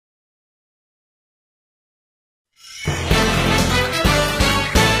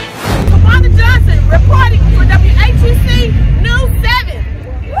Tewana Johnsons reporting for WHUC News 7.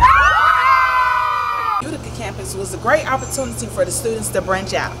 Utica campus was a great opportunity for the students to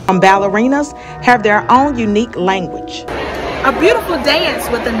branch out. Ballerinas have their own unique language. A beautiful dance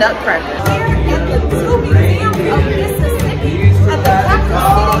with the Nutcracker. Here at the two museums of Mississippi at the capital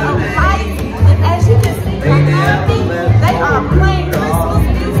city of lights. And as you can see behind me, they are playing Christmas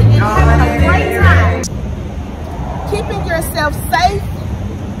music and having a great time. Keeping yourself safe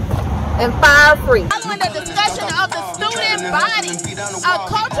and fire-free. Following the discussion of the student body, a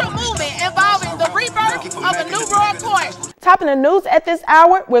cultural movement involving the rebirth of a new royal court. Topping the news at this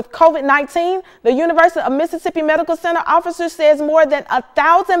hour with COVID-19, the University of Mississippi Medical Center officer says more than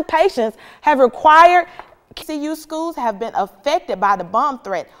 1,000 patients have required. CU schools have been affected by the bomb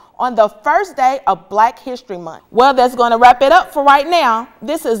threat on the first day of Black History Month. Well, that's going to wrap it up for right now.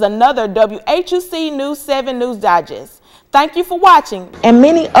 This is another WHUC News 7 News Digest. Thank you for watching. And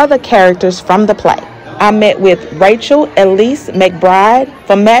many other characters from the play. I met with Rachel Elise McBride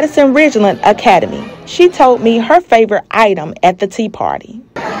from Madison Ridgeland Academy. She told me her favorite item at the tea party.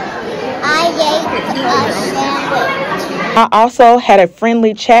 I ate a sandwich. I also had a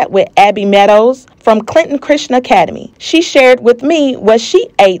friendly chat with Abby Meadows from Clinton Christian Academy. She shared with me what she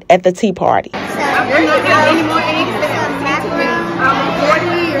ate at the tea party.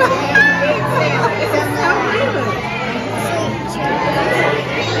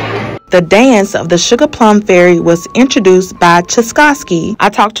 The dance of the Sugar Plum Fairy was introduced by Chaskowski. I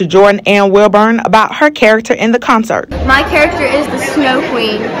talked to Jordan Ann Wilburn about her character in the concert. My character is the Snow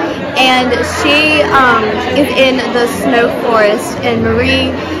Queen, and she is in the snow forest, and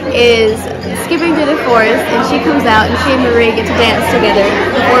Marie is skipping through the forest, and she comes out, and she and Marie get to dance together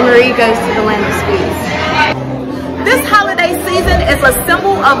before Marie goes to the land of squeeze. This holiday season is a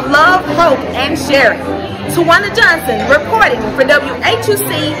symbol of love, hope, and sharing. Tewana Johnsons reporting for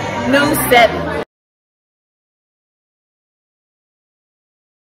WHUC News 7.